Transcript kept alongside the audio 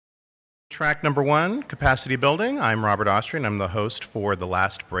Track number 1, capacity building. I'm Robert Austrian. I'm the host for the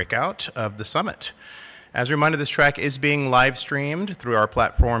last breakout of the summit. As a reminder, this track is being live streamed through our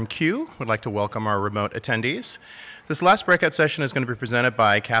platform Q. We'd like to welcome our remote attendees. This last breakout session is going to be presented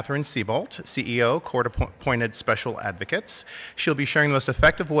by Kathryn Seebold, CEO, Court-Appointed Special Advocates. She'll be sharing the most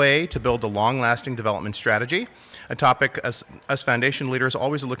effective way to build a long-lasting development strategy, a topic us foundation leaders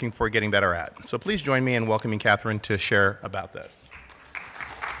always are looking for getting better at. So please join me in welcoming Kathryn to share about this.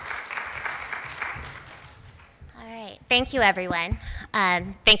 Thank you, everyone.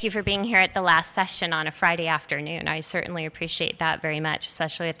 Thank you for being here at the last session on a Friday afternoon. I certainly appreciate that very much,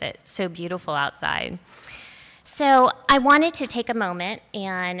 especially with it so beautiful outside. So I wanted to take a moment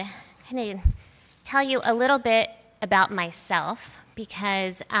and kind of tell you a little bit about myself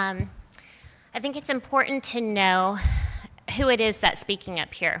because I think it's important to know who it is that's speaking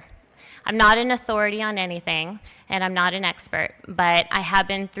up here. I'm not an authority on anything, and I'm not an expert, but I have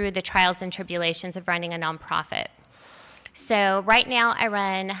been through the trials and tribulations of running a nonprofit. So right now I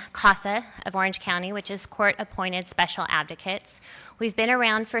run CASA of Orange County, which is Court-Appointed Special Advocates. We've been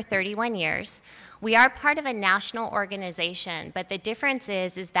around for 31 years. We are part of a national organization, but the difference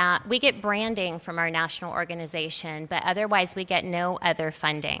is that we get branding from our national organization, but otherwise we get no other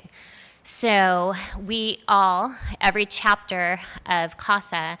funding. So every chapter of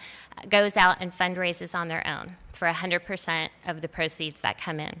CASA goes out and fundraises on their own for 100% of the proceeds that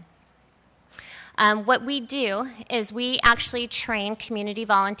come in. What we do is we actually train community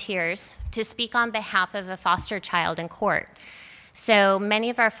volunteers to speak on behalf of a foster child in court. So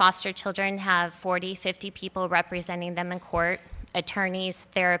many of our foster children have 40, 50 people representing them in court, attorneys,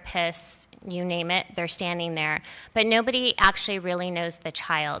 therapists, you name it, they're standing there. But nobody actually really knows the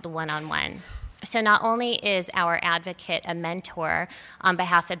child one-on-one. So not only is our advocate a mentor on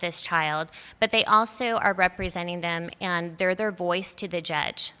behalf of this child, but they also are representing them and they're their voice to the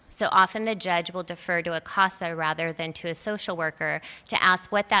judge. So often the judge will defer to a CASA rather than to a social worker to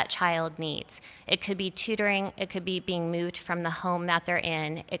ask what that child needs. It could be tutoring, it could be being moved from the home that they're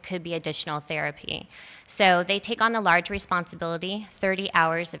in, it could be additional therapy. So they take on a large responsibility, 30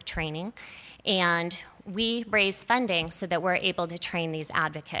 hours of training, and we raise funding so that we're able to train these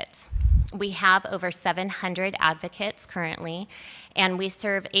advocates. We have over 700 advocates currently, and we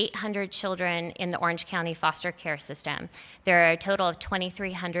serve 800 children in the Orange County foster care system. There are a total of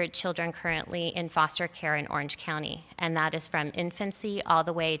 2,300 children currently in foster care in Orange County, and that is from infancy all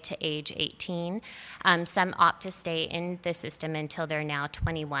the way to age 18. Some opt to stay in the system until they're now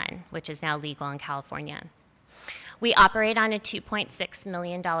 21, which is now legal in California. We operate on a $2.6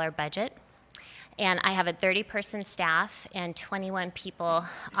 million budget. And I have a 30-person staff and 21 people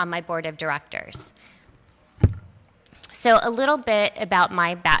on my board of directors. So a little bit about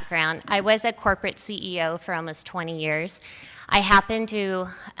my background. I was a corporate CEO for almost 20 years. I happen to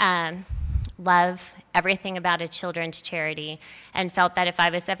love everything about a children's charity and felt that if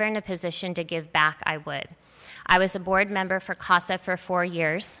I was ever in a position to give back, I would. I was a board member for CASA for 4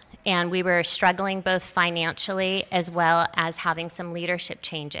 years, and we were struggling both financially as well as having some leadership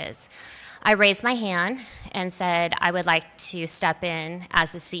changes. I raised my hand and said I would like to step in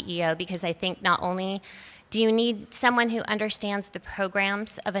as the CEO because I think not only do you need someone who understands the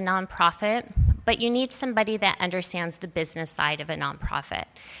programs of a nonprofit, but you need somebody that understands the business side of a nonprofit.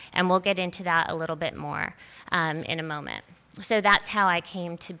 And we'll get into that a little bit more in a moment. So that's how I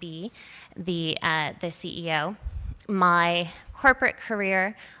came to be the CEO. My corporate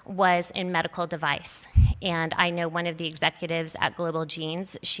career was in medical device. And I know one of the executives at Global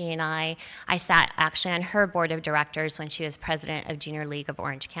Genes. She and I sat actually on her board of directors when she was president of Junior League of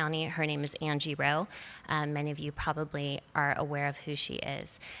Orange County. Her name is Angie Rowe. Many of you probably are aware of who she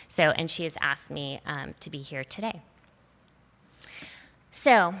is. And she has asked me to be here today.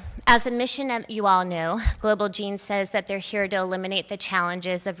 So, as a mission that you all know, Global Genes says that they're here to eliminate the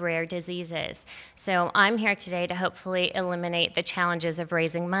challenges of rare diseases. So I'm here today to hopefully eliminate the challenges of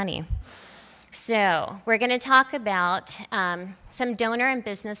raising money. So we're going to talk about some donor and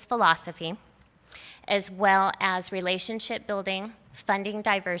business philosophy, as well as relationship building, funding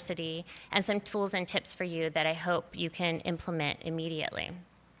diversity, and some tools and tips for you that I hope you can implement immediately.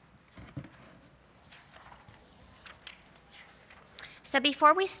 So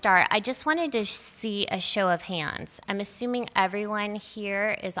before we start, I just wanted to see a show of hands. I'm assuming everyone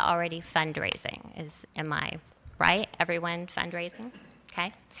here is already fundraising. Am I right? Everyone fundraising?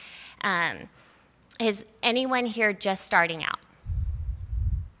 Okay. Is anyone here just starting out?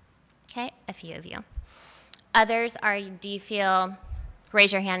 Okay, a few of you. Others, do you feel,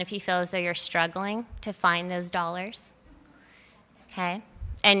 raise your hand if you feel as though you're struggling to find those dollars. Okay,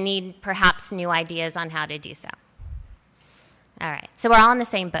 and need perhaps new ideas on how to do so. All right, so we're all in the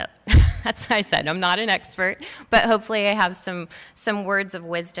same boat. That's what I said. I'm not an expert, but hopefully I have some words of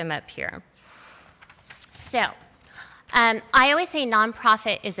wisdom up here. So I always say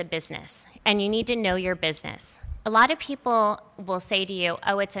nonprofit is a business, and you need to know your business. A lot of people will say to you,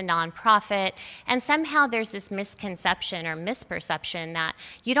 oh, it's a nonprofit, and somehow there's this misconception or misperception that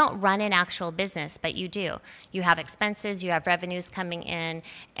you don't run an actual business, but you do. You have expenses, you have revenues coming in,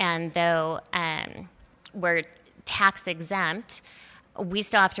 and though we're tax exempt, we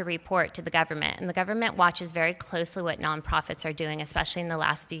still have to report to the government, and the government watches very closely what nonprofits are doing, especially in the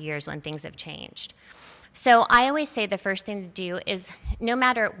last few years when things have changed. So I always say the first thing to do is, no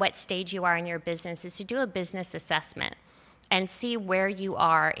matter what stage you are in your business, is to do a business assessment and see where you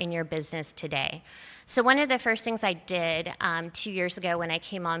are in your business today. So one of the first things I did 2 years ago when I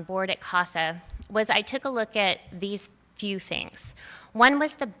came on board at CASA was I took a look at these few things. One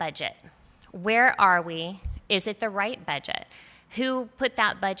was the budget. Where are we? Is it the right budget? Who put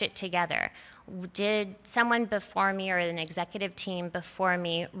that budget together? Did someone before me or an executive team before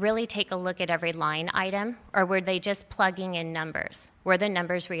me really take a look at every line item, or were they just plugging in numbers? Were the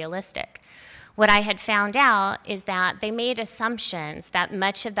numbers realistic? What I had found out is that they made assumptions that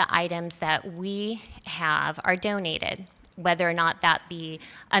much of the items that we have are donated, whether or not that be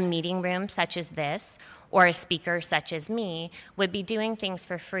a meeting room such as this or a speaker such as me would be doing things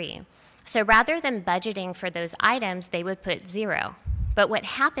for free. So rather than budgeting for those items, they would put 0. But what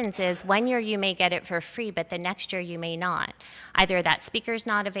happens is 1 year you may get it for free, but the next year you may not. Either that speaker's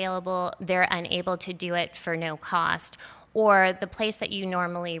not available, they're unable to do it for no cost, or the place that you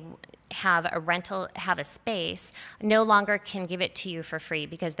normally have a space, no longer can give it to you for free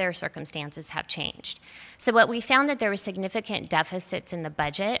because their circumstances have changed. So what we found that there were significant deficits in the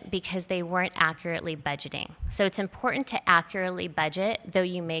budget because they weren't accurately budgeting. So it's important to accurately budget, though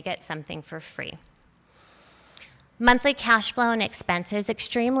you may get something for free. Monthly cash flow and expenses,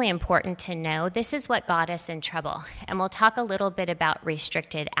 extremely important to know. This is what got us in trouble. And we'll talk a little bit about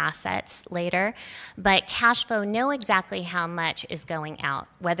restricted assets later. But cash flow, know exactly how much is going out.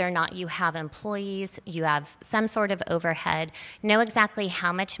 Whether or not you have employees, you have some sort of overhead, know exactly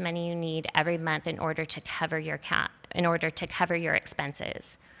how much money you need every month in order to cover your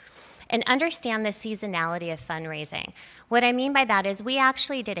expenses. And understand the seasonality of fundraising. What I mean by that is we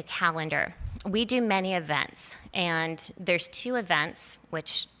actually did a calendar. We do many events, and there's 2 events,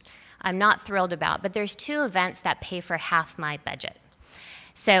 which I'm not thrilled about, but there's 2 events that pay for half my budget.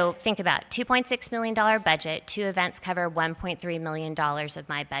 So think about it, $2.6 million budget, 2 events cover $1.3 million of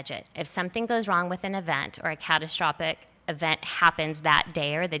my budget. If something goes wrong with an event or a catastrophic event happens that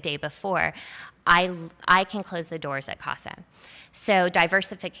day or the day before, I can close the doors at CASA. So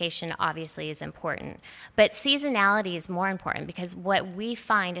diversification obviously is important, but seasonality is more important because what we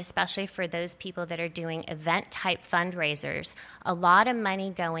find, especially for those people that are doing event-type fundraisers, a lot of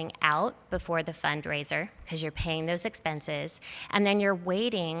money going out before the fundraiser because you're paying those expenses, and then you're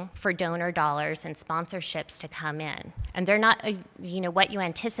waiting for donor dollars and sponsorships to come in. And they're not, what you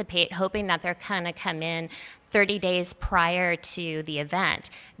anticipate, hoping that they're going to come in 30 days prior to the event,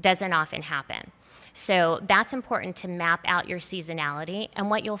 doesn't often happen. So that's important to map out your seasonality. And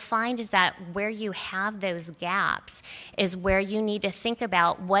what you'll find is that where you have those gaps is where you need to think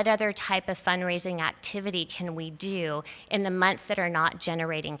about what other type of fundraising activity can we do in the months that are not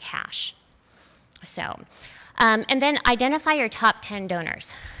generating cash. So, and then identify your top 10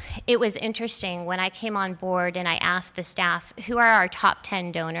 donors. It was interesting when I came on board and I asked the staff, who are our top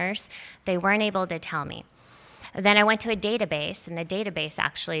 10 donors? They weren't able to tell me. Then I went to a database, and the database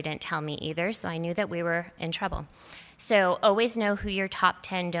actually didn't tell me either, so I knew that we were in trouble. So always know who your top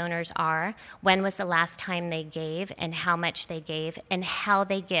 10 donors are, when was the last time they gave, and how much they gave, and how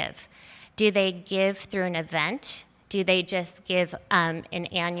they give. Do they give through an event? Do they just give an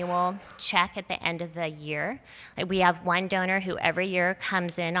annual check at the end of the year? Like we have one donor who every year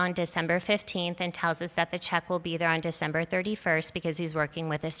comes in on December 15th and tells us that the check will be there on December 31st because he's working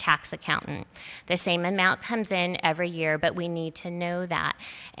with his tax accountant. The same amount comes in every year, but we need to know that,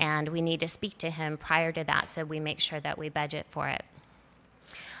 and we need to speak to him prior to that so we make sure that we budget for it.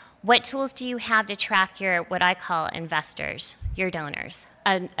 What tools do you have to track your, what I call investors, your donors?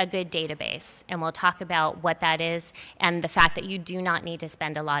 A good database, and we'll talk about what that is and the fact that you do not need to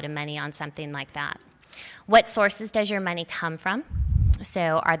spend a lot of money on something like that. What sources does your money come from?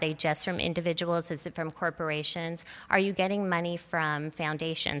 So are they just from individuals? Is it from corporations? Are you getting money from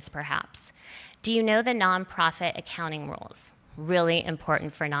foundations, perhaps? Do you know the nonprofit accounting rules? Really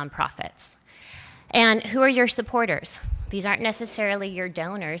important for nonprofits. And who are your supporters? These aren't necessarily your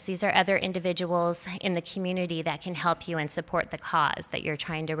donors. These are other individuals in the community that can help you and support the cause that you're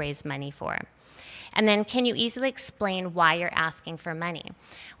trying to raise money for. And then, can you easily explain why you're asking for money?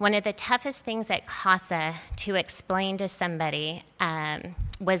 One of the toughest things at CASA to explain to somebody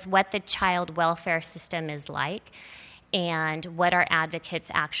was what the child welfare system is like and what our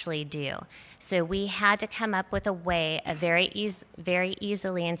advocates actually do. So we had to come up with a way of very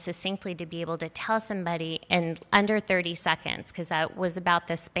easily and succinctly to be able to tell somebody in under 30 seconds, because that was about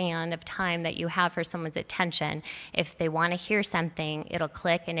the span of time that you have for someone's attention. If they want to hear something, it'll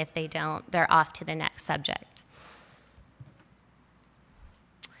click, and if they don't, they're off to the next subject.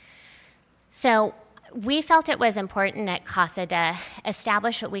 So we felt it was important at CASA to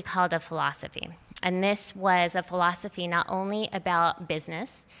establish what we called a philosophy. And this was a philosophy not only about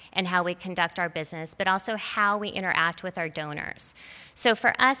business and how we conduct our business, but also how we interact with our donors. So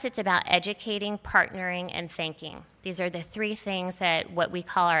for us, it's about educating, partnering, and thanking. These are the three things that what we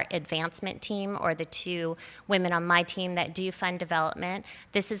call our advancement team, or the two women on my team that do fund development.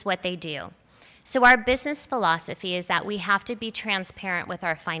 This is what they do. So our business philosophy is that we have to be transparent with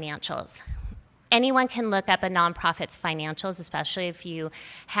our financials. Anyone can look up a nonprofit's financials, especially if you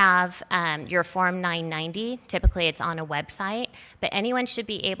have your Form 990. Typically, it's on a website. But anyone should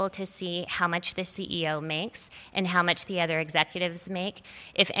be able to see how much the CEO makes and how much the other executives make,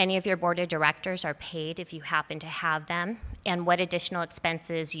 if any of your board of directors are paid, if you happen to have them, and what additional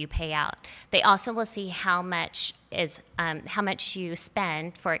expenses you pay out. They also will see how much you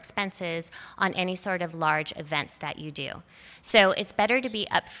spend for expenses on any sort of large events that you do. So it's better to be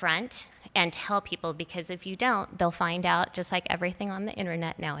upfront and tell people, because if you don't, they'll find out, just like everything on the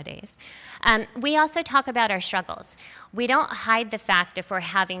internet nowadays. We also talk about our struggles. We don't hide the fact if we're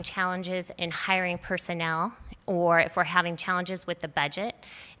having challenges in hiring personnel or if we're having challenges with the budget.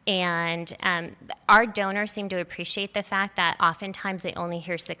 And our donors seem to appreciate the fact that oftentimes they only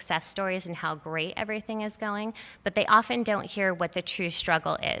hear success stories and how great everything is going, but they often don't hear what the true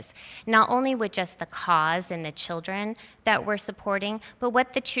struggle is. Not only with just the cause and the children that we're supporting, but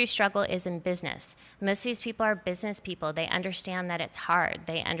what the true struggle is in business. Most of these people are business people. They understand that it's hard.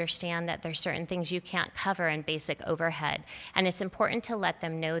 They understand that there's certain things you can't cover in basic overhead. And it's important to let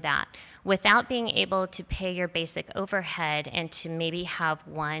them know that. Without being able to pay your basic overhead and to maybe have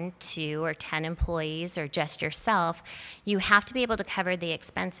 1, 2, or 10 employees or just yourself, you have to be able to cover the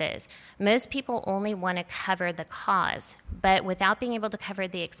expenses. Most people only want to cover the cause, but without being able to cover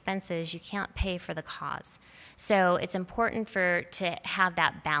the expenses, you can't pay for the cause. So it's important to have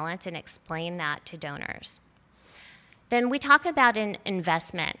that balance and explain that to donors. Then we talk about an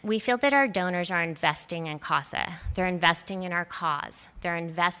investment. We feel that our donors are investing in CASA. They're investing in our cause. They're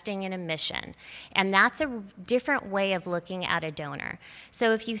investing in a mission. And that's a different way of looking at a donor.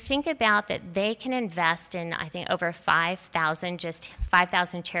 So if you think about that, they can invest in, I think, over 5,000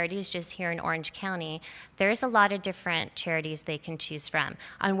 charities just here in Orange County. There's a lot of different charities they can choose from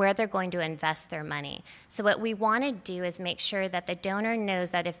on where they're going to invest their money. So what we want to do is make sure that the donor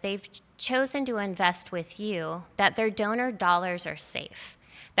knows that if they've chosen to invest with you, that their donor dollars are safe,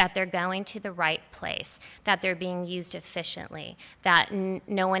 that they're going to the right place, that they're being used efficiently, that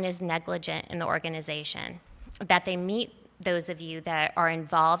no one is negligent in the organization, that they meet those of you that are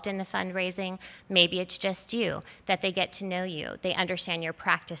involved in the fundraising. Maybe it's just you, that they get to know you, they understand your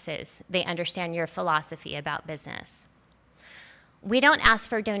practices, they understand your philosophy about business. We don't ask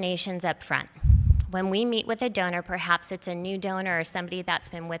for donations up front. When we meet with a donor, perhaps it's a new donor or somebody that's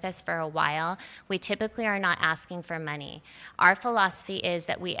been with us for a while, we typically are not asking for money. Our philosophy is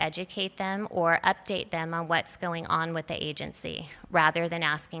that we educate them or update them on what's going on with the agency rather than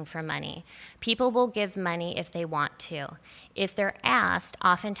asking for money. People will give money if they want to. If they're asked,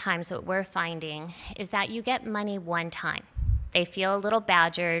 oftentimes what we're finding is that you get money one time. They feel a little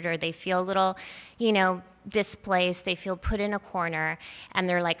badgered, or they feel a little, displaced, they feel put in a corner, and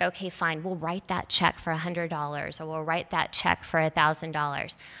they're like, okay, fine, we'll write that check for $100, or we'll write that check for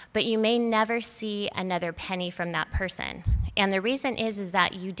 $1,000. But you may never see another penny from that person. And the reason is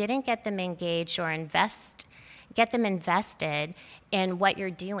that you didn't get them engaged or get them invested in what you're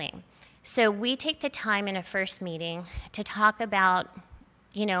doing. So we take the time in a first meeting to talk about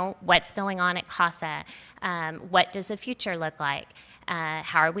what's going on at CASA, what does the future look like,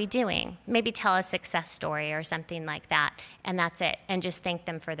 how are we doing, maybe tell a success story or something like that, and that's it, and just thank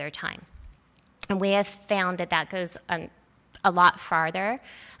them for their time. And we have found that goes a lot farther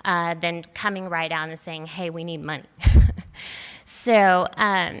than coming right out and saying, hey, we need money. So,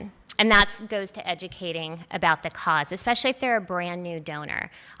 and that goes to educating about the cause, especially if they're a brand new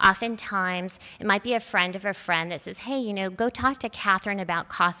donor. Oftentimes, it might be a friend of a friend that says, hey, go talk to Kathryn about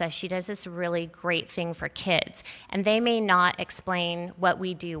CASA. She does this really great thing for kids. And they may not explain what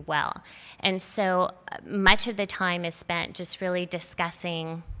we do well. And so much of the time is spent just really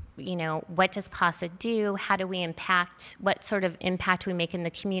discussing what does CASA do? How do we impact? What sort of impact we make in the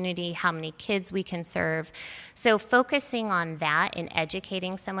community? How many kids we can serve? So focusing on that and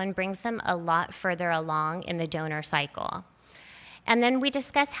educating someone brings them a lot further along in the donor cycle. And then we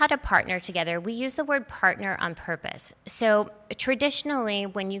discuss how to partner together. We use the word partner on purpose. So traditionally,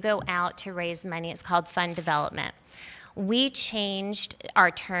 when you go out to raise money, it's called fund development. We changed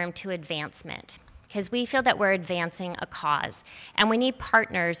our term to advancement because we feel that we're advancing a cause. And we need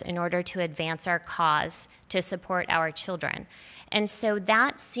partners in order to advance our cause to support our children. And so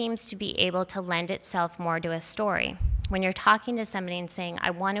that seems to be able to lend itself more to a story. When you're talking to somebody and saying,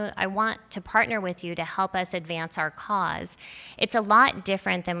 I want to partner with you to help us advance our cause, it's a lot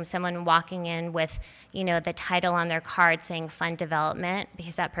different than someone walking in with, the title on their card saying fund development,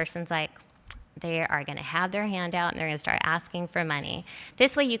 because that person's like, they are going to have their hand out and they're going to start asking for money.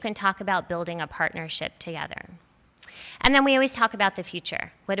 This way you can talk about building a partnership together. And then we always talk about the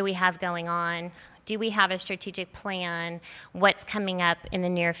future. What do we have going on? Do we have a strategic plan? What's coming up in the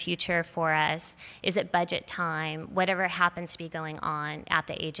near future for us? Is it budget time? Whatever happens to be going on at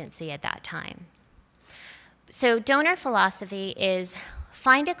the agency at that time. So donor philosophy is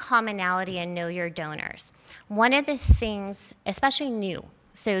find a commonality and know your donors. One of the things, especially new,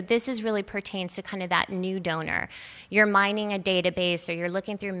 so this really pertains to kind of that new donor. You're mining a database or you're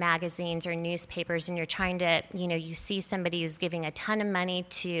looking through magazines or newspapers and you're trying to, you see somebody who's giving a ton of money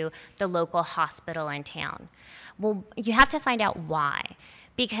to the local hospital in town. Well, you have to find out why,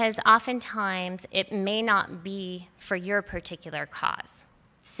 because oftentimes it may not be for your particular cause.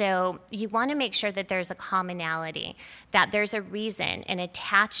 So you want to make sure that there's a commonality, that there's a reason, an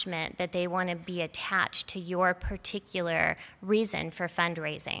attachment that they want to be attached to your particular reason for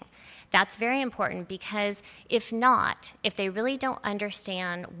fundraising. That's very important because if not, if they really don't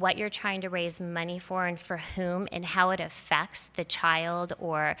understand what you're trying to raise money for and for whom and how it affects the child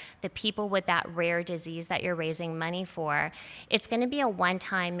or the people with that rare disease that you're raising money for, it's going to be a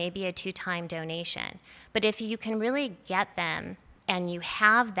one-time, maybe a two-time donation. But if you can really get them and you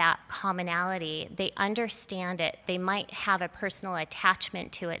have that commonality, they understand it, they might have a personal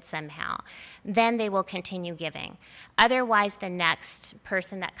attachment to it somehow, then they will continue giving. Otherwise, the next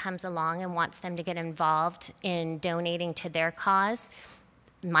person that comes along and wants them to get involved in donating to their cause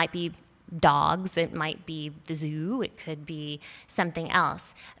might be dogs, it might be the zoo, it could be something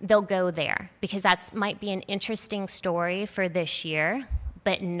else. They'll go there because that might be an interesting story for this year,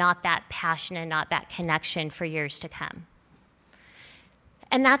 but not that passion and not that connection for years to come.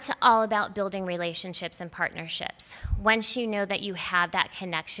 And that's all about building relationships and partnerships. Once you know that you have that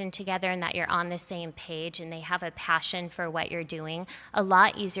connection together and that you're on the same page and they have a passion for what you're doing, a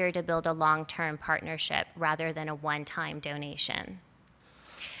lot easier to build a long-term partnership rather than a one-time donation.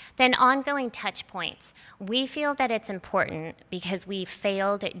 Then ongoing touch points. We feel that it's important because we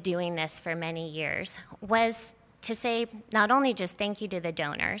failed at doing this for many years, was to say not only just thank you to the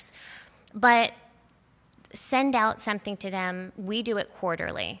donors, but send out something to them. We do it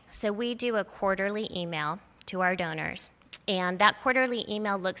quarterly. So we do a quarterly email to our donors. And that quarterly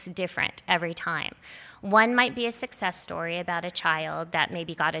email looks different every time. One might be a success story about a child that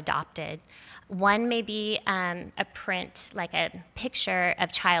maybe got adopted. One may be a print, like a picture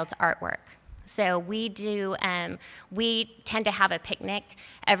of child's artwork. So we tend to have a picnic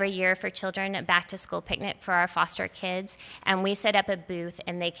every year for children, a back-to-school picnic for our foster kids. And we set up a booth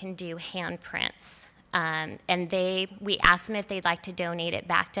and they can do handprints. And we ask them if they'd like to donate it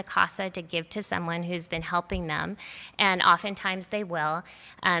back to CASA to give to someone who's been helping them, and oftentimes they will.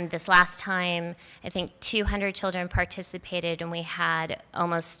 This last time, I think 200 children participated, and we had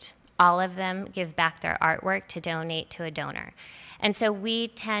almost all of them give back their artwork to donate to a donor. And so we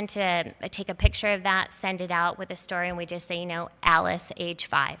tend to take a picture of that, send it out with a story, and we just say, Alice, age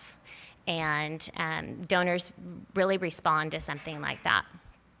 5. And donors really respond to something like that.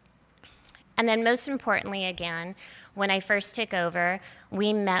 And then most importantly, again, when I first took over,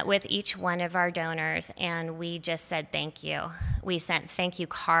 we met with each one of our donors and we just said thank you. We sent thank you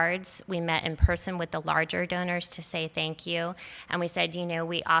cards. We met in person with the larger donors to say thank you. And we said,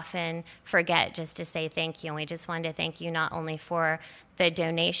 we often forget just to say thank you. And we just wanted to thank you not only for the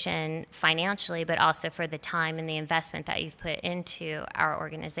donation financially, but also for the time and the investment that you've put into our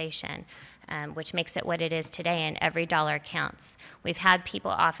organization. Which makes it what it is today, and every dollar counts. We've had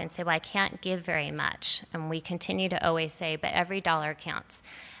people often say, well, I can't give very much, and we continue to always say, but every dollar counts.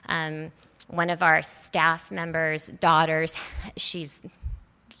 One of our staff members' daughters, she's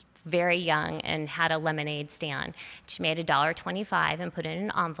very young and had a lemonade stand. She made $1.25 and put it in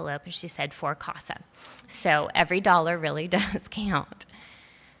an envelope, and she said, for CASA. So every dollar really does count.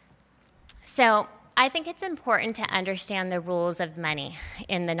 So I think it's important to understand the rules of money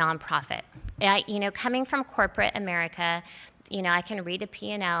in the nonprofit. Coming from corporate America, I can read a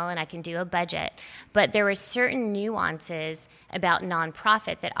P&L and I can do a budget, but there were certain nuances about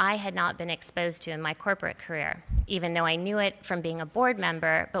nonprofit that I had not been exposed to in my corporate career, even though I knew it from being a board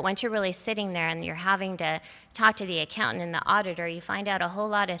member. But once you're really sitting there and you're having to talk to the accountant and the auditor, you find out a whole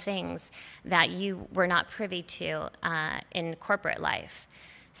lot of things that you were not privy to in corporate life.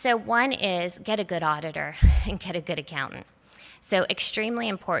 So one is get a good auditor and get a good accountant. So extremely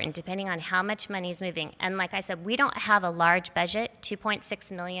important, depending on how much money is moving. And like I said, we don't have a large budget, $2.6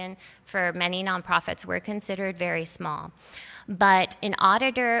 million for many nonprofits. We're considered very small. But an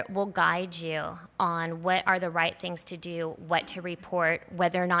auditor will guide you on what are the right things to do, what to report,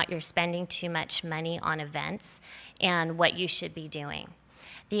 whether or not you're spending too much money on events, and what you should be doing.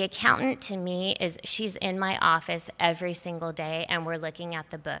 The accountant, to me, she's in my office every single day, and we're looking at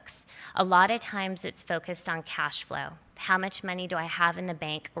the books. A lot of times it's focused on cash flow. How much money do I have in the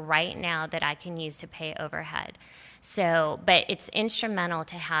bank right now that I can use to pay overhead? But it's instrumental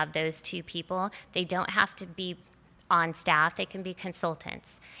to have those two people. They don't have to be on staff, they can be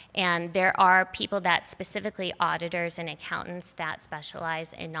consultants. And there are people that specifically auditors and accountants that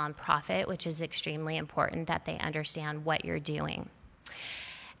specialize in nonprofit, which is extremely important that they understand what you're doing.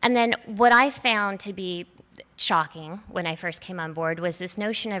 And then what I found to be shocking when I first came on board was this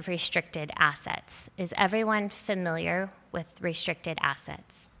notion of restricted assets. Is everyone familiar with restricted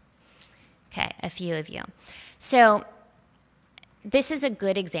assets? Okay, a few of you. So this is a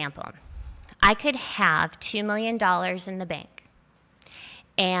good example. I could have $2 million in the bank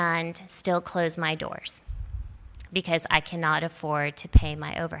and still close my doors because I cannot afford to pay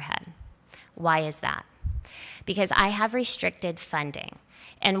my overhead. Why is that? Because I have restricted funding.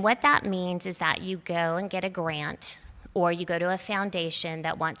 And what that means is that you go and get a grant, or you go to a foundation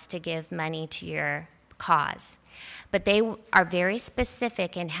that wants to give money to your cause. But they are very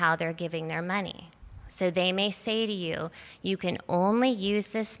specific in how they're giving their money. So they may say to you, you can only use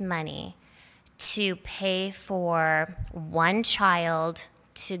this money to pay for one child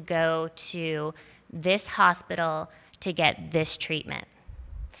to go to this hospital to get this treatment.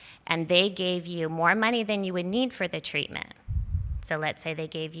 And they gave you more money than you would need for the treatment. So let's say they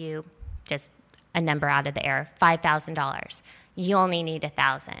gave you just a number out of the air, $5,000. You only need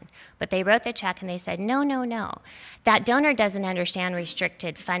 $1,000. But they wrote the check and they said, no, no, no. That donor doesn't understand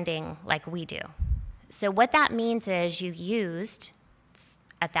restricted funding like we do. So what that means is you used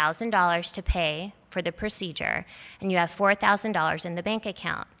 $1,000 to pay for the procedure, and you have $4,000 in the bank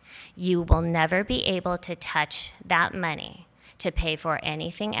account. You will never be able to touch that money to pay for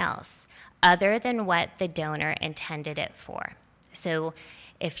anything else other than what the donor intended it for. So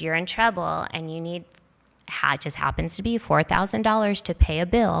if you're in trouble and you need, it just happens to be $4,000 to pay a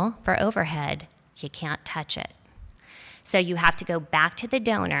bill for overhead, you can't touch it. So you have to go back to the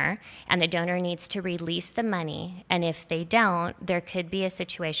donor, and the donor needs to release the money, and if they don't, there could be a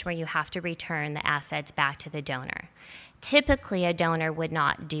situation where you have to return the assets back to the donor. Typically, a donor would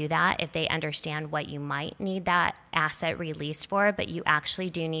not do that if they understand what you might need that asset released for, but you actually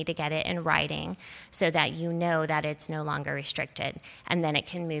do need to get it in writing so that you know that it's no longer restricted, and then it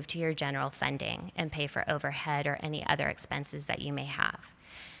can move to your general funding and pay for overhead or any other expenses that you may have.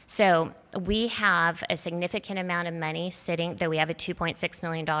 So we have a significant amount of money sitting, though we have a $2.6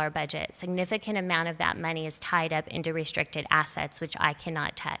 million budget, significant amount of that money is tied up into restricted assets, which I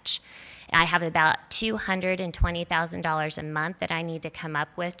cannot touch. I have about $220,000 a month that I need to come up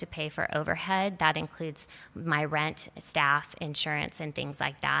with to pay for overhead. That includes my rent, staff, insurance, and things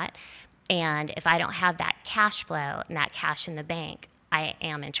like that. And if I don't have that cash flow and that cash in the bank, I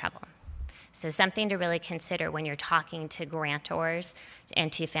am in trouble. So something to really consider when you're talking to grantors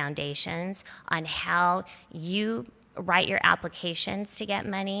and to foundations on how you write your applications to get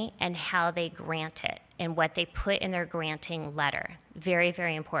money and how they grant it and what they put in their granting letter. Very,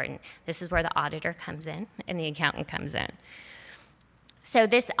 very important. This is where the auditor comes in and the accountant comes in. So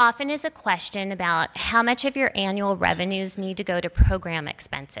this often is a question about how much of your annual revenues need to go to program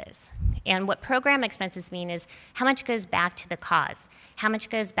expenses. And what program expenses mean is how much goes back to the cause, how much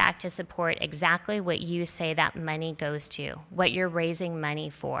goes back to support exactly what you say that money goes to, what you're raising money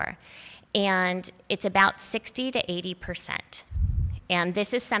for. And it's about 60 to 80%. And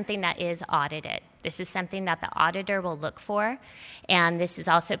this is something that is audited. This is something that the auditor will look for, and this is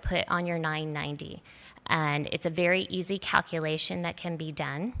also put on your 990. And it's a very easy calculation that can be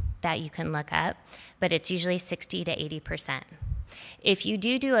done that you can look up, but it's usually 60 to 80%. If you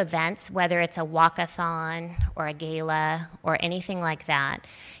do events, whether it's a walkathon or a gala or anything like that,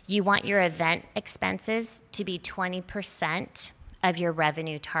 you want your event expenses to be 20% of your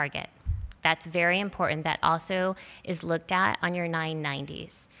revenue target. That's very important. That also is looked at on your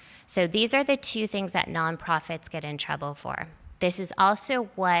 990s. So these are the two things that nonprofits get in trouble for. This is also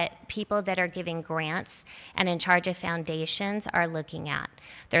what people that are giving grants and in charge of foundations are looking at.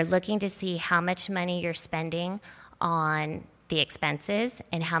 They're looking to see how much money you're spending on the expenses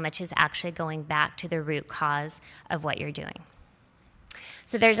and how much is actually going back to the root cause of what you're doing.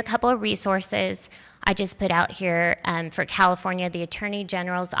 So there's a couple of resources I just put out here. For California, the Attorney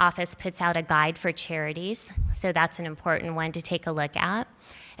General's office puts out a guide for charities. So that's an important one to take a look at.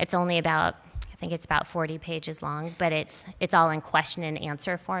 It's only about, I think it's about 40 pages long, but it's all in question and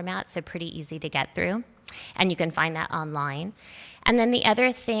answer format, so pretty easy to get through. And you can find that online. And then the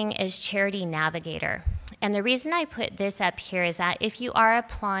other thing is Charity Navigator. And the reason I put this up here is that if you are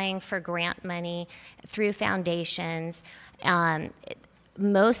applying for grant money through foundations,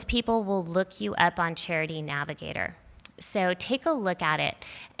 most people will look you up on Charity Navigator. So take a look at it,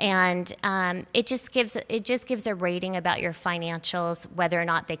 and it just gives a rating about your financials, whether or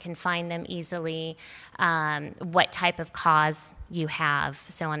not they can find them easily, what type of cause you have,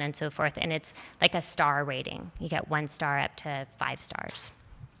 so on and so forth. And it's like a star rating. You get 1 star up to 5 stars.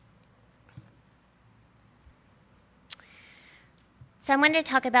 So I wanted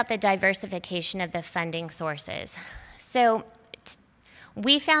to talk about the diversification of the funding sources. So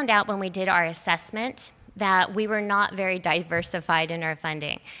we found out when we did our assessment that we were not very diversified in our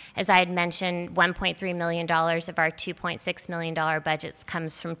funding. As I had mentioned, $1.3 million of our $2.6 million budgets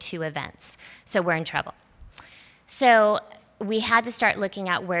comes from 2 events. So we're in trouble. So we had to start looking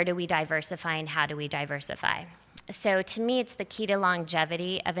at where do we diversify and how do we diversify. So to me, it's the key to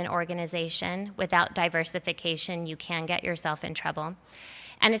longevity of an organization. Without diversification, you can get yourself in trouble.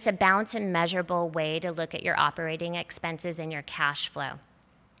 And it's a balanced and measurable way to look at your operating expenses and your cash flow.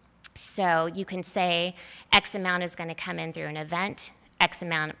 So you can say X amount is going to come in through an event, X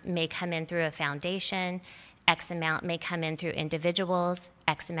amount may come in through a foundation, X amount may come in through individuals,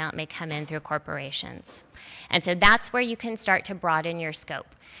 X amount may come in through corporations. And so that's where you can start to broaden your scope.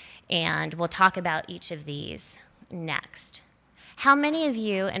 And we'll talk about each of these next. How many of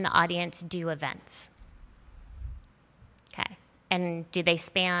you in the audience do events? Okay. And do they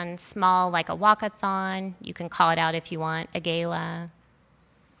span small, like a walkathon? You can call it out if you want, a gala.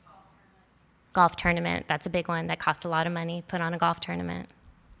 Golf tournament, that's a big one that costs a lot of money, put on a golf tournament.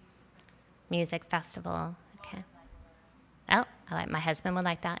 Music festival, okay. Oh, my husband would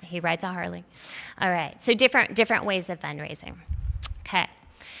like that. He rides a Harley. All right, so different ways of fundraising. Okay,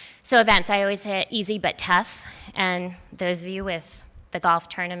 so events, I always hit easy but tough. And those of you with the golf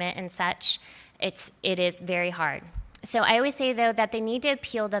tournament and such, it is very hard. So I always say, though, that they need to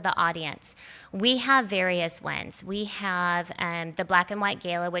appeal to the audience. We have various ones. We have the Black and White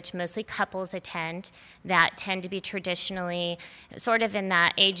Gala, which mostly couples attend, that tend to be traditionally sort of in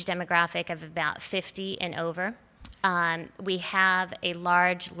that age demographic of about 50 and over. We have a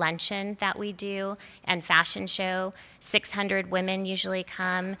large luncheon that we do and fashion show. 600 women usually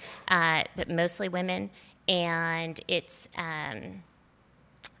come, but mostly women. And it's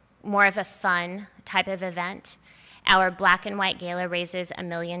more of a fun type of event. Our Black and White Gala raises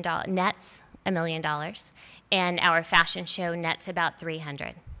nets $1 million, and our fashion show nets about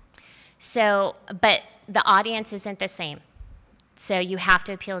 300. So, but the audience isn't the same. So you have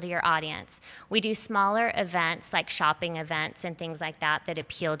to appeal to your audience. We do smaller events like shopping events and things like that that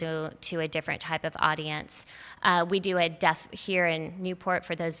appeal to a different type of audience. We do here in Newport,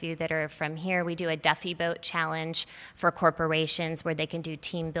 for those of you that are from here, we do a Duffy Boat Challenge for corporations where they can do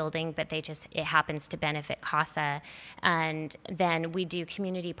team building, but it happens to benefit CASA. And then we do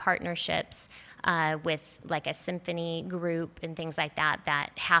community partnerships with like a symphony group and things like that,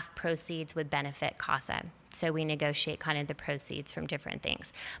 that half proceeds would benefit CASA. So we negotiate kind of the proceeds from different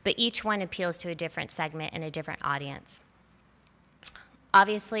things. But each one appeals to a different segment and a different audience.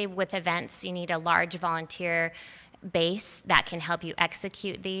 Obviously, with events, you need a large volunteer base that can help you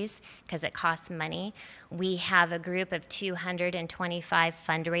execute these because it costs money. We have a group of 225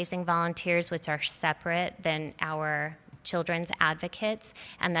 fundraising volunteers, which are separate than our children's advocates,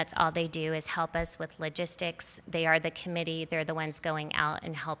 and that's all they do is help us with logistics. They are the committee. They're the ones going out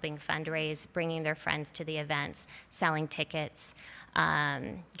and helping fundraise, bringing their friends to the events, selling tickets,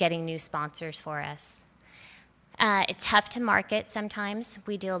 getting new sponsors for us. It's tough to market sometimes.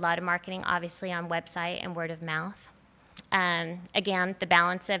 We do a lot of marketing, obviously, on website and word of mouth. Again, the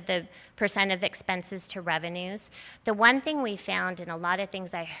balance of the percent of expenses to revenues. The one thing we found, and a lot of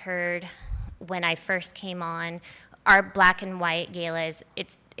things I heard when I first came on, our Black and White Gala is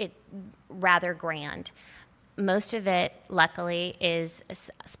it's rather grand. Most of it, luckily, is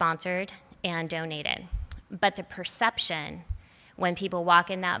sponsored and donated. But the perception when people walk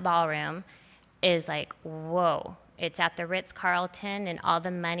in that ballroom is like, whoa. It's at the Ritz-Carlton, and all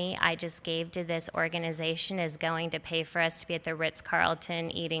the money I just gave to this organization is going to pay for us to be at the Ritz-Carlton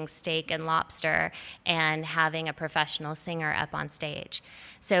eating steak and lobster and having a professional singer up on stage.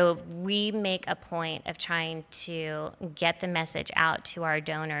 So we make a point of trying to get the message out to our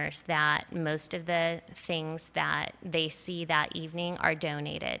donors that most of the things that they see that evening are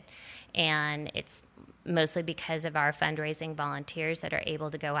donated. And it's mostly because of our fundraising volunteers that are able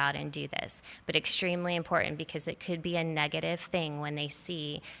to go out and do this. But extremely important because it could be a negative thing when they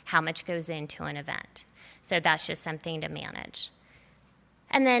see how much goes into an event. So that's just something to manage.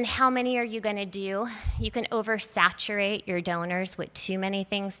 And then how many are you going to do? You can oversaturate your donors with too many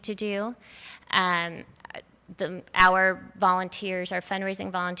things to do. Our volunteers, our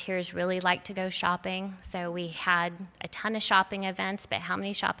fundraising volunteers really like to go shopping. So we had a ton of shopping events, but how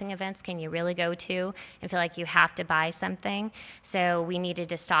many shopping events can you really go to and feel like you have to buy something? So we needed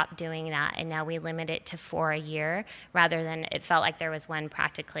to stop doing that, and now we limit it to 4 a year rather than it felt like there was one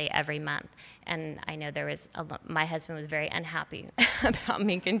practically every month. And I know my husband was very unhappy about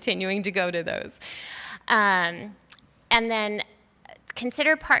me continuing to go to those. And then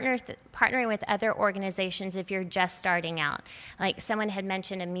consider partnering with other organizations if you're just starting out. Like someone had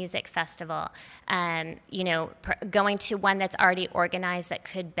mentioned a music festival, going to one that's already organized that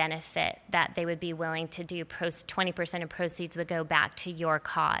could benefit, that they would be willing to do 20% of proceeds would go back to your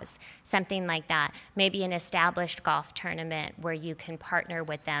cause, something like that. Maybe an established golf tournament where you can partner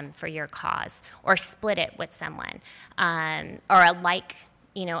with them for your cause, or split it with someone, or a like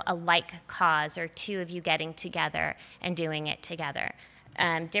cause, or two of you getting together and doing it together.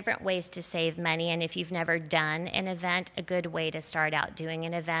 Different ways to save money, and if you've never done an event, a good way to start out doing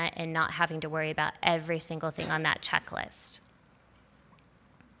an event and not having to worry about every single thing on that checklist.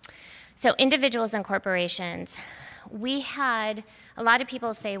 So individuals and corporations, we had a lot of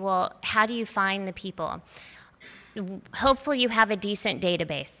people say, well, how do you find the people? Hopefully you have a decent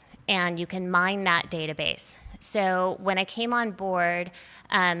database and you can mine that database. So when I came on board,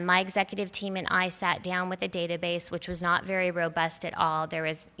 my executive team and I sat down with a database, which was not very robust at all. There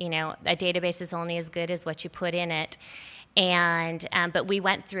was, a database is only as good as what you put in it. And, but we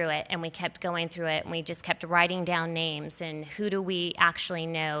went through it, and we kept going through it, and we just kept writing down names, and who do we actually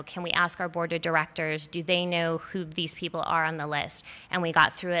know? Can we ask our board of directors, do they know who these people are on the list? And we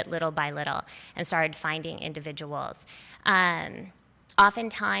got through it little by little and started finding individuals.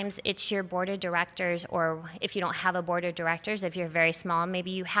 Oftentimes, it's your board of directors, or if you don't have a board of directors, if you're very small,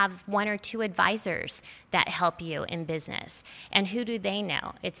 maybe you have 1 or 2 advisors that help you in business. And who do they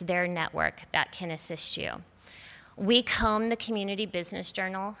know? It's their network that can assist you. We comb the Community Business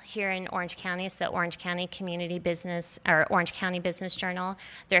Journal here in Orange County. It's the Orange County Community Business, or Orange County Business Journal.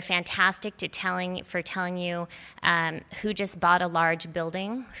 They're fantastic for telling you who just bought a large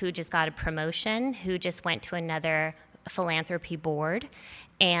building, who just got a promotion, who just went to another philanthropy board,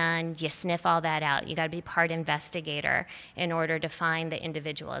 and you sniff all that out. You got to be part investigator in order to find the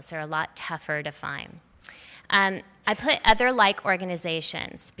individuals. They're a lot tougher to find. I put other like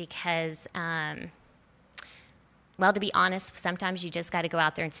organizations because, well, to be honest, sometimes you just got to go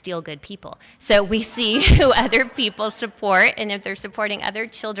out there and steal good people. So we see who other people support, and if they're supporting other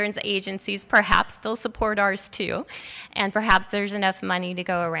children's agencies, perhaps they'll support ours too, and perhaps there's enough money to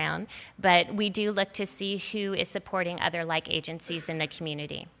go around. But we do look to see who is supporting other like agencies in the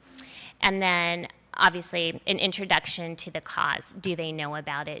community. And then, obviously, an introduction to the cause. Do they know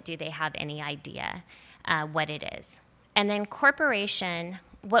about it? Do they have any idea what it is? And then corporation.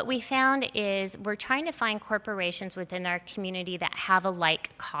 What we found is we're trying to find corporations within our community that have a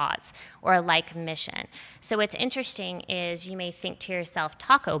like cause or a like mission. So what's interesting is you may think to yourself,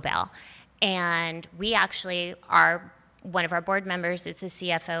 Taco Bell, and we actually are, one of our board members is the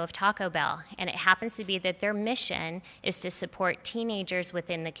CFO of Taco Bell, and it happens to be that their mission is to support teenagers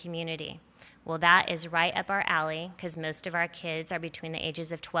within the community. Well, that is right up our alley because most of our kids are between the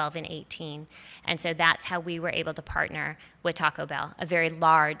ages of 12 and 18. And so that's how we were able to partner with Taco Bell, a very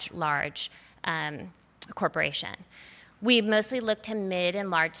large corporation. We mostly look to mid and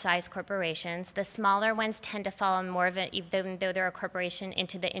large size corporations. The smaller ones tend to fall more of a, even though they're a corporation,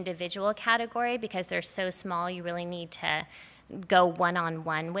 into the individual category because they're so small you really need to go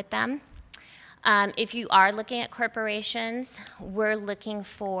one-on-one with them. If you are looking at corporations, we're looking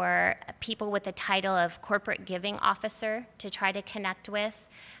for people with the title of corporate giving officer to try to connect with,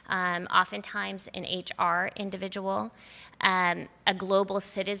 oftentimes an HR individual, a global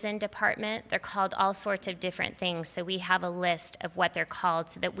citizen department. They're called all sorts of different things, so we have a list of what they're called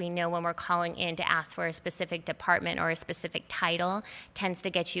so that we know when we're calling in to ask for a specific department or a specific title. Tends to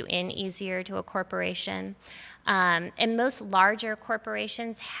get you in easier to a corporation. And most larger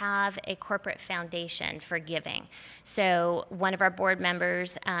corporations have a corporate foundation for giving. So one of our board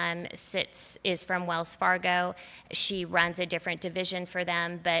members is from Wells Fargo. She runs a different division for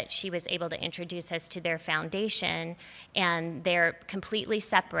them, but she was able to introduce us to their foundation, and they're completely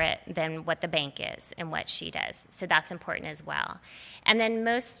separate than what the bank is and what she does. So that's important as well. And then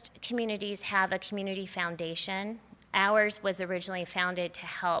most communities have a community foundation. Ours was originally founded to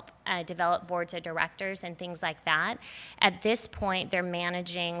help develop boards of directors and things like that. At this point, they're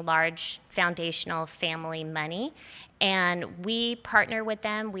managing large foundational family money, and we partner with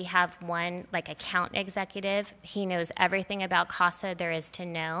them. We have one account executive. He knows everything about CASA there is to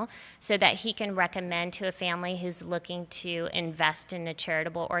know, so that he can recommend to a family who's looking to invest in a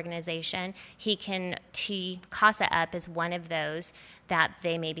charitable organization. He can tee CASA up as one of those that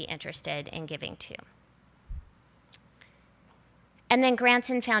they may be interested in giving to. And then grants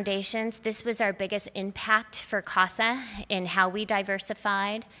and foundations. This was our biggest impact for CASA in how we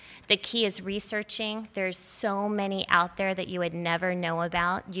diversified. The key is researching. There's so many out there that you would never know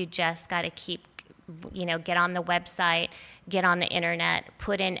about. You just got to keep, get on the website, get on the internet,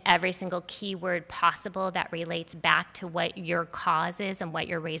 put in every single keyword possible that relates back to what your cause is and what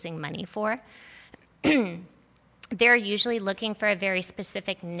you're raising money for. They're usually looking for a very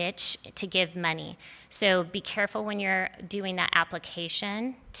specific niche to give money. So be careful when you're doing that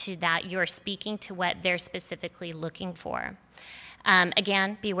application that you're speaking to what they're specifically looking for.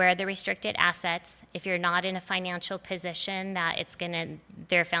 Again, beware of the restricted assets. If you're not in a financial position that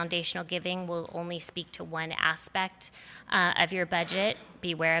their foundational giving will only speak to one aspect of your budget,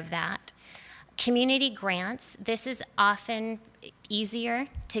 beware of that. Community grants, this is often easier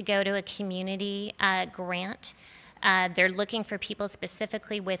to go to a community grant. They're looking for people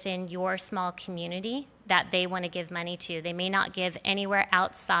specifically within your small community that they want to give money to. They may not give anywhere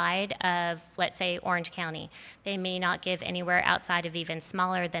outside of, let's say, Orange County. They may not give anywhere outside of even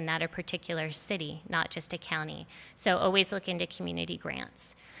smaller than that, a particular city, not just a county. So always look into community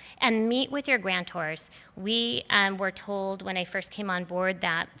grants. And meet with your grantors. We were told when I first came on board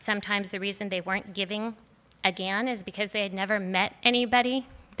that sometimes the reason they weren't giving again is because they had never met anybody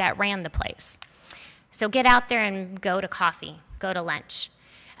that ran the place. So get out there and go to coffee, go to lunch.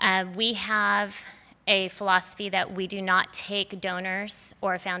 We have a philosophy that we do not take donors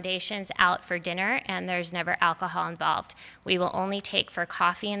or foundations out for dinner, and there's never alcohol involved. We will only take for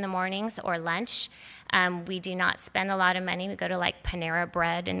coffee in the mornings or lunch. We do not spend a lot of money. We go to Panera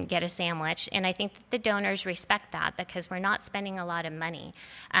Bread and get a sandwich. And I think that the donors respect that because we're not spending a lot of money.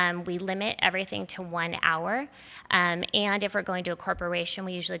 We limit everything to 1 hour. And if we're going to a corporation,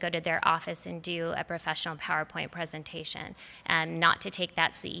 we usually go to their office and do a professional PowerPoint presentation, not to take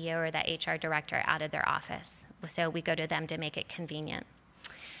that CEO or that HR director out of their office. So we go to them to make it convenient.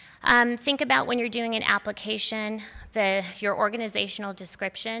 Think about when you're doing an application, your organizational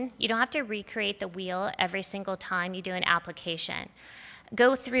description. You don't have to recreate the wheel every single time you do an application.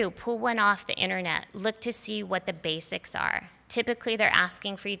 Go through, pull one off the internet, look to see what the basics are. Typically, they're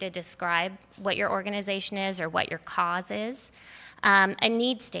asking for you to describe what your organization is or what your cause is. A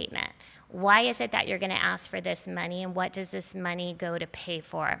need statement. Why is it that you're going to ask for this money, and what does this money go to pay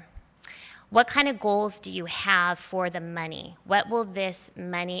for? What kind of goals do you have for the money? What will this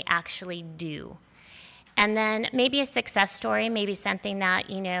money actually do? And then maybe a success story, maybe something that,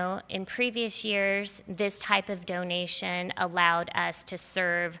 in previous years, this type of donation allowed us to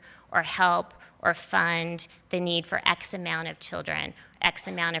serve or help or fund the need for X amount of children, X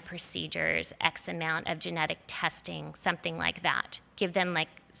amount of procedures, X amount of genetic testing, something like that. Give them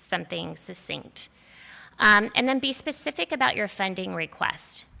something succinct. And then be specific about your funding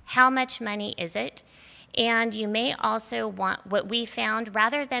request. How much money is it? And you may also want, what we found,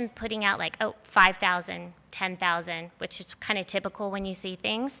 rather than putting out $5,000, $10,000, which is kind of typical when you see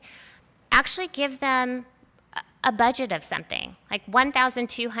things, actually give them a budget of something, like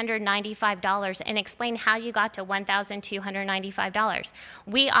 $1,295, and explain how you got to $1,295.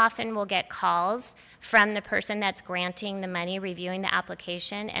 We often will get calls from the person that's granting the money, reviewing the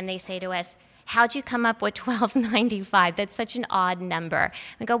application, and they say to us, how'd you come up with $12.95? That's such an odd number.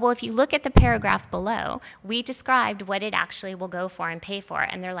 I go, well, if you look at the paragraph below, we described what it actually will go for and pay for.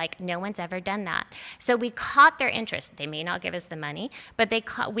 And they're like, no one's ever done that. So we caught their interest. They may not give us the money, but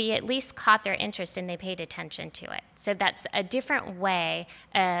we at least caught their interest and they paid attention to it. So that's a different way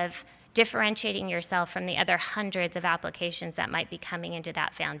of differentiating yourself from the other hundreds of applications that might be coming into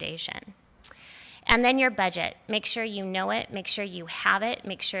that foundation. And then your budget. Make sure you know it, make sure you have it,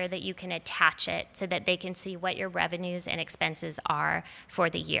 make sure that you can attach it so that they can see what your revenues and expenses are for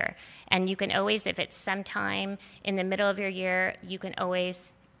the year. And you can always, if it's sometime in the middle of your year, you can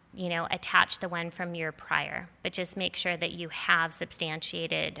always, attach the one from year prior. But just make sure that you have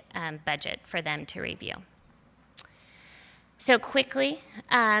substantiated budget for them to review. So quickly,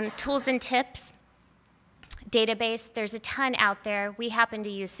 tools and tips. Database, there's a ton out there. We happen to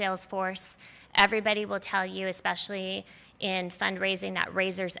use Salesforce. Everybody will tell you, especially in fundraising, that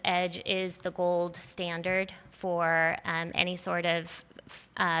Razor's Edge is the gold standard for any sort of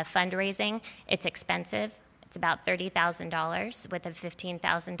fundraising. It's expensive. It's about $30,000 with a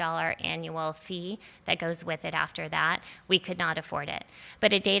 $15,000 annual fee that goes with it after that. We could not afford it.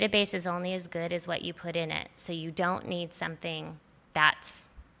 But a database is only as good as what you put in it. So you don't need something that's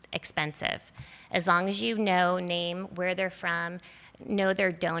expensive. As long as you know, name, where they're from, know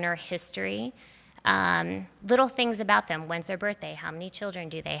their donor history, little things about them. When's their birthday? How many children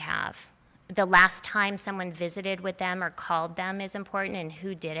do they have? The last time someone visited with them or called them is important, and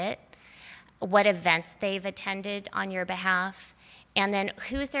who did it. What events they've attended on your behalf, and then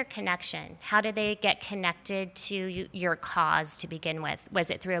who's their connection? How did they get connected to your cause to begin with?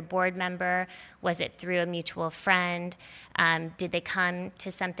 Was it through a board member? Was it through a mutual friend? Did they come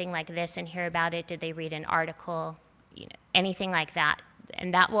to something like this and hear about it? Did they read an article? Anything like that.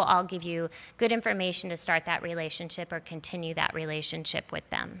 And that will all give you good information to start that relationship or continue that relationship with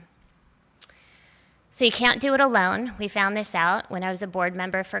them. So you can't do it alone. We found this out. When I was a board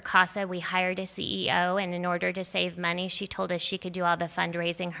member for CASA, we hired a CEO, and in order to save money, she told us she could do all the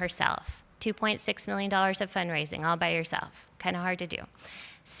fundraising herself. $2.6 million of fundraising all by herself. Kind of hard to do.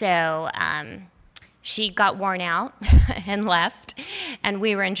 So she got worn out and left, and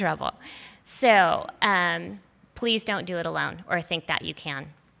we were in trouble. So please don't do it alone or think that you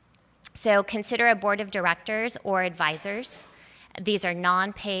can. So consider a board of directors or advisors. These are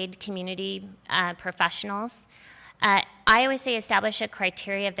non-paid community professionals. I always say establish a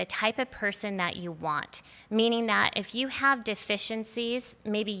criteria of the type of person that you want, meaning that if you have deficiencies,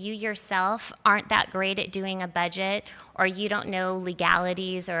 maybe you yourself aren't that great at doing a budget, or you don't know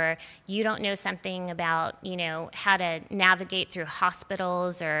legalities, or you don't know something about, how to navigate through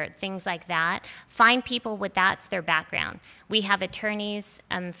hospitals or things like that. Find people with that's their background. We have attorneys,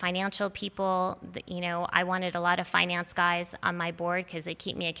 financial people. I wanted a lot of finance guys on my board because they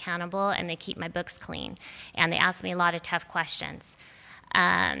keep me accountable and they keep my books clean. And they ask me a lot of tough questions.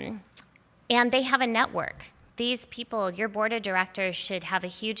 And they have a network. These people, your board of directors, should have a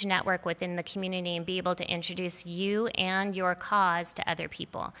huge network within the community and be able to introduce you and your cause to other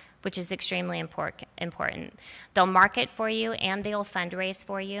people, which is extremely important. They'll market for you and they'll fundraise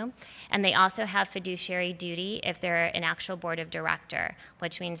for you. And they also have fiduciary duty if they're an actual board of director,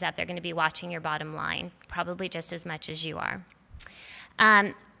 which means that they're going to be watching your bottom line, probably just as much as you are.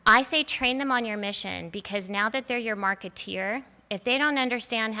 I say train them on your mission, because now that they're your marketeer, if they don't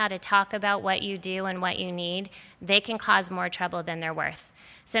understand how to talk about what you do and what you need, they can cause more trouble than they're worth.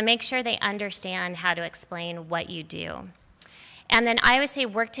 So make sure they understand how to explain what you do. And then I always say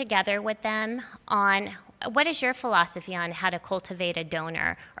work together with them on what is your philosophy on how to cultivate a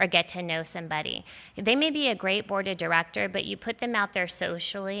donor or get to know somebody. They may be a great board of director, but you put them out there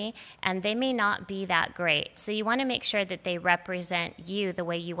socially and they may not be that great. So you want to make sure that they represent you the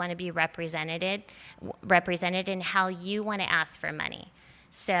way you want to be represented and how you want to ask for money.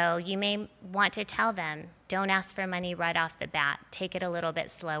 So you may want to tell them, don't ask for money right off the bat. Take it a little bit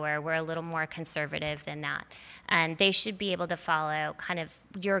slower. We're a little more conservative than that. And they should be able to follow kind of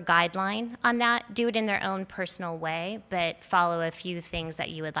your guideline on that. Do it in their own personal way, but follow a few things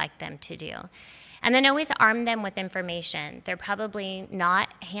that you would like them to do. And then always arm them with information. They're probably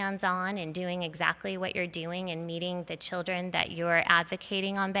not hands-on in doing exactly what you're doing and meeting the children that you're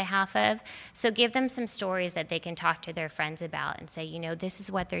advocating on behalf of. So give them some stories that they can talk to their friends about and say, this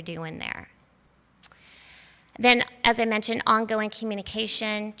is what they're doing there. Then, as I mentioned, ongoing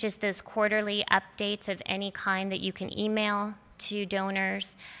communication, just those quarterly updates of any kind that you can email to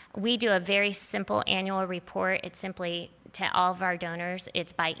donors. We do a very simple annual report. It's simply to all of our donors.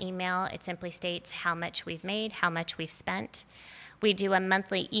 It's by email. It simply states how much we've made, how much we've spent. We do a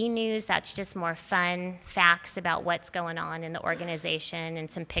monthly e-news that's just more fun facts about what's going on in the organization and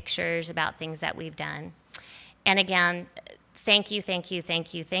some pictures about things that we've done. And again, thank you, thank you,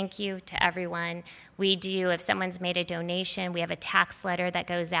 thank you, thank you to everyone. We do, if someone's made a donation, we have a tax letter that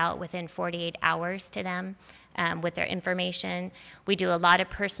goes out within 48 hours to them with their information. We do a lot of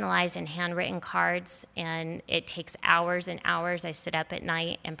personalized and handwritten cards, and it takes hours and hours. I sit up at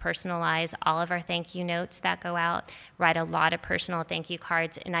night and personalize all of our thank you notes that go out, write a lot of personal thank you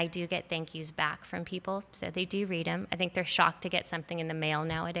cards, and I do get thank yous back from people, so they do read them. I think they're shocked to get something in the mail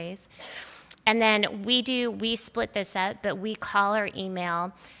nowadays. And then we split this up, but we call or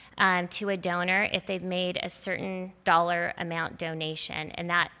email to a donor if they've made a certain dollar amount donation, and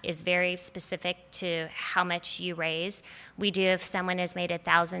that is very specific to how much you raise. We do, if someone has made a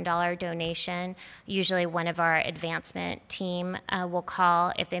 $1,000 donation, usually one of our advancement team will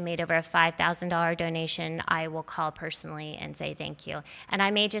call. If they made over a $5,000 donation, I will call personally and say thank you. And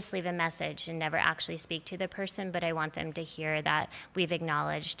I may just leave a message and never actually speak to the person, but I want them to hear that we've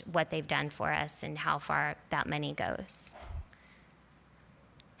acknowledged what they've done for us and how far that money goes.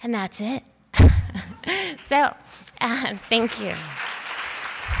 And that's it. So, thank you.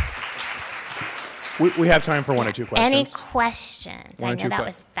 We have time for one or two questions. Any questions? I know that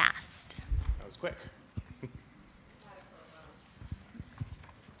was fast. That was quick.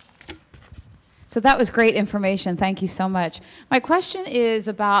 So that was great information. Thank you so much. My question is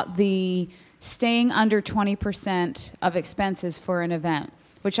about the staying under 20% of expenses for an event,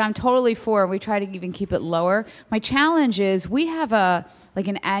 which I'm totally for. We try to even keep it lower. My challenge is we have an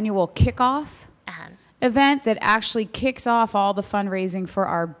annual kickoff event that actually kicks off all the fundraising for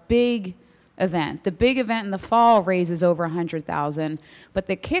our big event. The big event in the fall raises over $100,000, but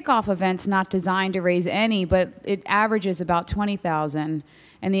the kickoff event's not designed to raise any, but it averages about $20,000,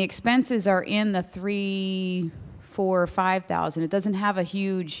 and the expenses are in the $3,000, $4,000, $5,000. It doesn't have a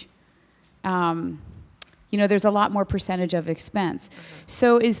huge, there's a lot more percentage of expense.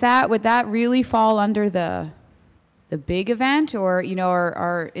 So would that really fall under the big event,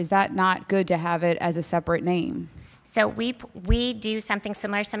 or is that not good to have it as a separate name? So we do something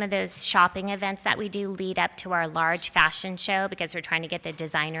similar. Some of those shopping events that we do lead up to our large fashion show because we're trying to get the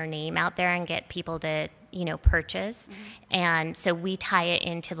designer name out there and get people to purchase. Mm-hmm. And so we tie it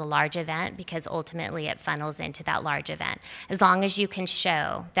into the large event because ultimately it funnels into that large event. As long as you can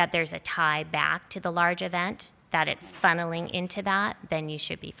show that there's a tie back to the large event, that it's funneling into that, then you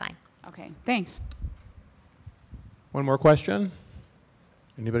should be fine. Okay, thanks. One more question?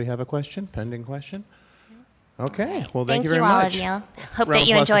 Anybody have a question? Pending question? Okay. Well, thank you very much. Thank you, all of you. Hope that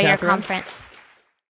you enjoy your conference.